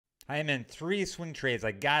I am in 3 swing trades.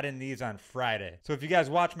 I got in these on Friday. So if you guys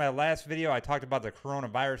watched my last video, I talked about the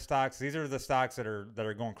coronavirus stocks. These are the stocks that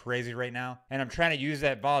are going crazy right now. And I'm trying to use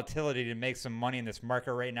that volatility to make some money in this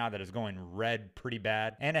market right now that is going red pretty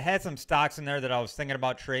bad. And it had some stocks in there that I was thinking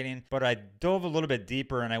about trading, but I dove a little bit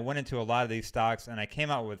deeper and I went into a lot of these stocks and I came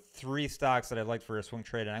out with 3 stocks that I'd like for a swing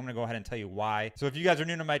trade. And I'm going to go ahead and tell you why. So if you guys are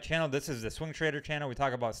new to my channel, this is the Swing Trader channel. We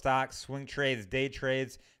talk about stocks, swing trades, day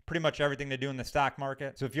trades, pretty much everything to do in the stock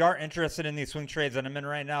market. So if you are interested in these swing trades that I'm in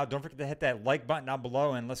right now, don't forget to hit that like button down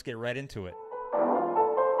below and let's get right into it.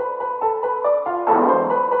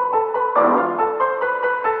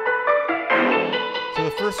 So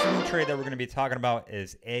the first swing trade that we're going to be talking about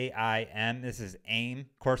is AIM. This is AIM.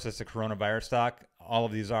 Of course, it's a coronavirus stock. All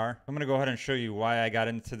of these are. I'm going to go ahead and show you why I got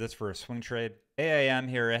into this for a swing trade. AIM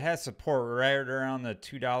here, it has support right around the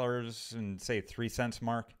 $2 and say 3 cents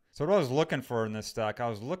mark. So what I was looking for in this stock, I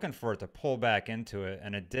was looking for it to pull back into it,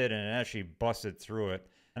 and it did, and it actually busted through it.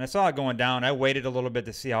 And I saw it going down. I waited a little bit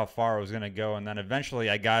to see how far it was going to go, and then eventually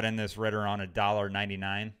I got in this right around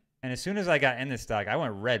 $1.99. And as soon as I got in this stock, I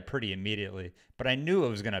went red pretty immediately, but I knew it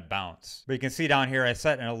was going to bounce. But you can see down here, I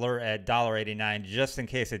set an alert at $1.89 just in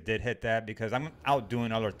case it did hit that because I'm out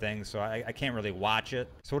doing other things, so I can't really watch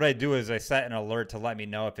it. So what I do is I set an alert to let me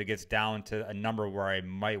know if it gets down to a number where I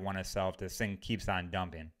might want to sell if this thing keeps on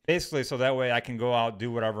dumping. Basically, so that way I can go out,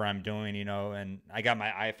 do whatever I'm doing, you know, and I got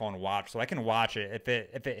my iPhone watch, so I can watch it.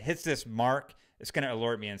 If it hits this mark, it's going to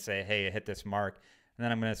alert me and say, hey, it hit this mark. And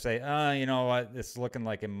then I'm going to say, you know what, it's looking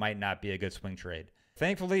like it might not be a good swing trade.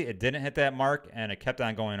 Thankfully, it didn't hit that mark, and it kept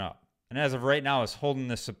on going up. And as of right now, it's holding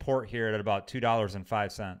the support here at about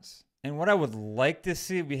 $2.05. And what I would like to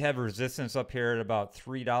see, we have resistance up here at about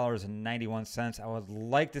 $3.91. I would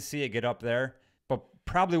like to see it get up there. But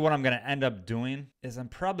probably what I'm going to end up doing is I'm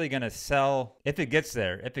probably going to sell, if it gets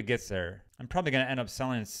there, I'm probably going to end up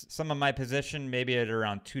selling some of my position, maybe at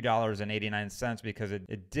around $2.89 because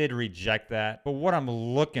it did reject that. But what I'm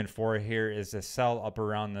looking for here is to sell up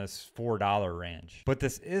around this $4 range. But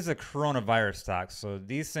this is a coronavirus stock, so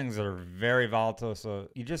these things are very volatile. So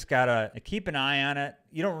you just got to keep an eye on it.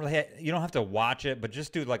 You don't have to watch it, but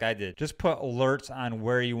just do like I did. Just put alerts on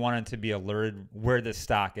where you want it to be alerted, where the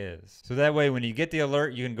stock is. So that way, when you get the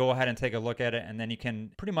alert, you can go ahead and take a look at it, and then you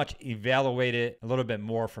can pretty much evaluate it a little bit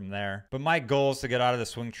more from there. But my goal is to get out of the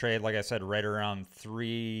swing trade, like I said, right around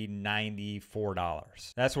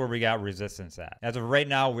 $3.94. That's where we got resistance at. As of right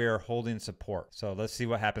now, we are holding support. So let's see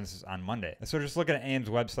what happens on Monday. So just looking at AIM's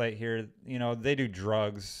website here, you know, they do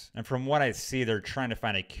drugs. And from what I see, they're trying to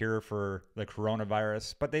find a cure for the coronavirus,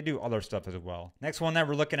 but they do other stuff as well. Next one that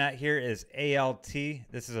we're looking at here is ALT.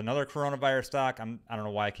 This is another coronavirus stock. I don't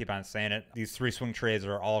know why I keep on saying it. These 3 swing trades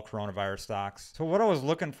are all coronavirus stocks. So what I was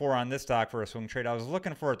looking for on this stock for a swing trade, I was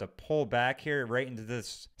looking for it to pull back here right into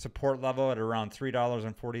this support level at around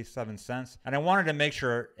 $3.47. And I wanted to make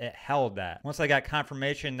sure it held that. Once I got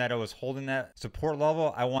confirmation that it was holding that support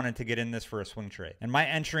level, I wanted to get in this for a swing trade. And my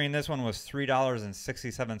entry in this one was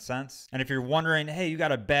 $3.67. And if you're wondering, hey, you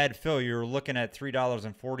got a bad fill, you're looking at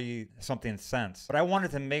 $3.40 something cents. But I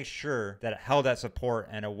wanted to make sure that it held that support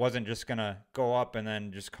and it wasn't just gonna go up and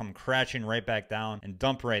then just come crashing right back down and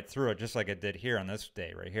dump right through it just like it did here on this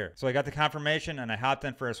day right here. So I got the confirmation and I hopped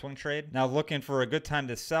in for a swing trade. Now looking for a good time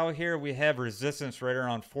to sell here, we have resistance right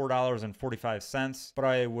around $4.45, but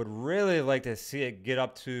I would really like to see it get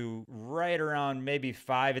up to right around maybe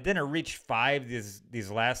 5. It didn't reach 5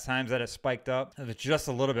 these last times that it spiked up. It was just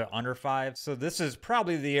a little bit under 5. So this is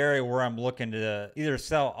probably the area where I'm looking to either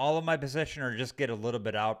sell all of my position or just get a little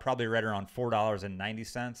bit out, probably right around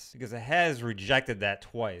 $4.90 because it has rejected that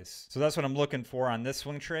twice. So that's what I'm looking for on this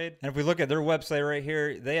swing trade. And if we look at their website right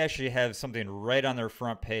here, they actually have something right on their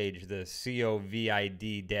front page, the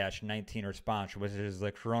COVID-19 response, which is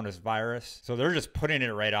the coronavirus. So they're just putting it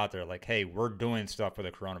right out there like, hey, we're doing stuff with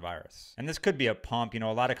the coronavirus. And this could be a pump. You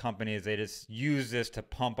know, a lot of companies, they just use this to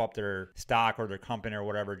pump up their stock or their company or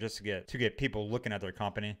whatever just to get people looking at their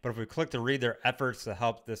company. But if we click to read their efforts to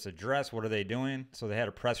help this address, what are they doing? So they had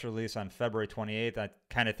a press release on February 28th. I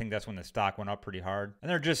kind of think that's when the stock went up pretty hard. And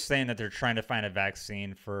they're just saying that they're trying to find a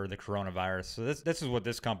vaccine for the coronavirus. So this is what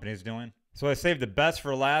this company is doing. So I saved the best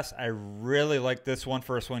for last. I really like this one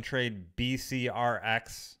for a swing trade,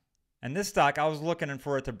 BCRX. And this stock, I was looking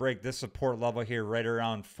for it to break this support level here right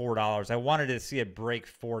around $4. I wanted to see it break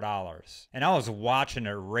 $4. And I was watching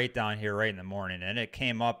it right down here right in the morning. And it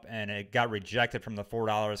came up and it got rejected from the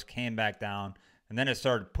 $4, came back down. And then it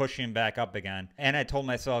started pushing back up again. And I told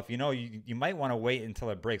myself, you know, you might want to wait until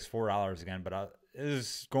it breaks $4 again. But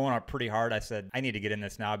is going up pretty hard. I said, I need to get in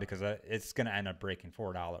this now because it's going to end up breaking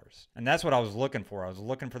 $4. And that's what I was looking for. I was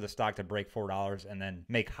looking for the stock to break $4 and then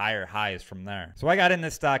make higher highs from there. So I got in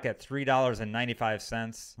this stock at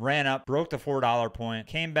 $3.95, ran up, broke the $4 point,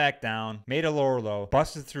 came back down, made a lower low,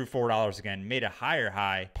 busted through $4 again, made a higher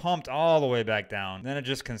high, pumped all the way back down. Then it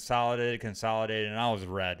just consolidated, and I was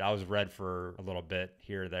red. I was red for a little bit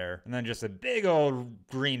here or there. And then just a big old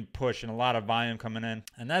green push and a lot of volume coming in.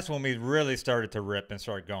 And that's when we really started to rip and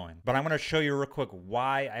start going. But I'm going to show you real quick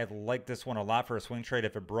why I like this one a lot for a swing trade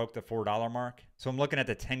if it broke the $4 mark. So I'm looking at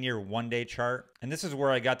the 10-year one-day chart, and this is where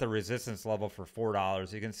I got the resistance level for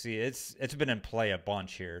 $4. You can see it's been in play a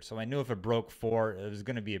bunch here. So I knew if it broke 4, it was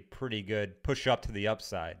going to be a pretty good push up to the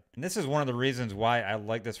upside. And this is one of the reasons why I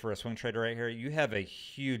like this for a swing trade right here. You have a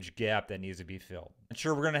huge gap that needs to be filled. And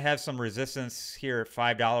sure, we're going to have some resistance here at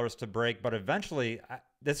 $5 to break, but eventually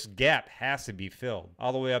this gap has to be filled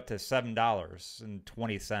all the way up to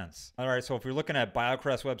 $7.20. All right, so if you're looking at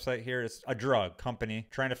BioCryst website here, it's a drug company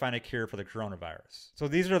trying to find a cure for the coronavirus. So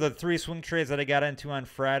these are the 3 swing trades that I got into on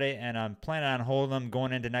Friday, and I'm planning on holding them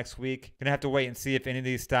going into next week. Gonna have to wait and see if any of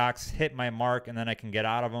these stocks hit my mark, and then I can get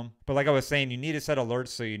out of them. But like I was saying, you need to set alerts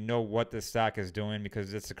so you know what this stock is doing,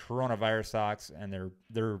 because it's the coronavirus stocks, and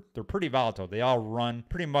they're pretty volatile. They all run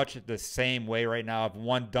pretty much the same way right now. If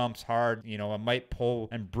one dumps hard, you know, it might pull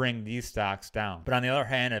and bring these stocks down. But on the other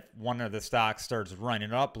hand, if one of the stocks starts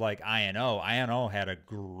running up like INO had a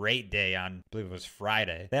great day on, I believe it was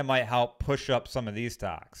Friday, that might help push up some of these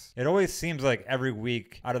stocks. It always seems like every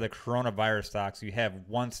week out of the coronavirus stocks, you have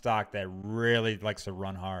one stock that really likes to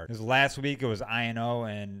run hard. Because last week it was INO,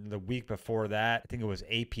 and the week before that, I think it was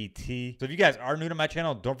APT. So if you guys are new to my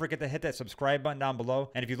channel, don't forget to hit that subscribe button down below.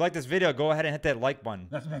 And if you like this video, go ahead and hit that like button.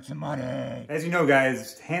 Let's make some money. As you know,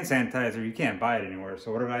 guys, hand sanitizer, you can't buy it anywhere.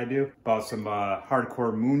 So what did I do? Bought some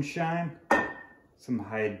hardcore moonshine, some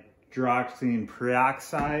hydroxyl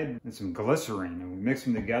peroxide, and some glycerin, and we mix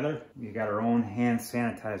them together. You got our own hand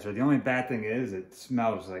sanitizer. The only bad thing is it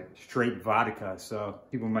smells like straight vodka, so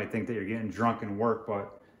people might think that you're getting drunk in work,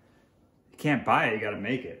 but you can't buy it, you gotta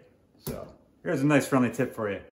make it. So here's a nice friendly tip for you.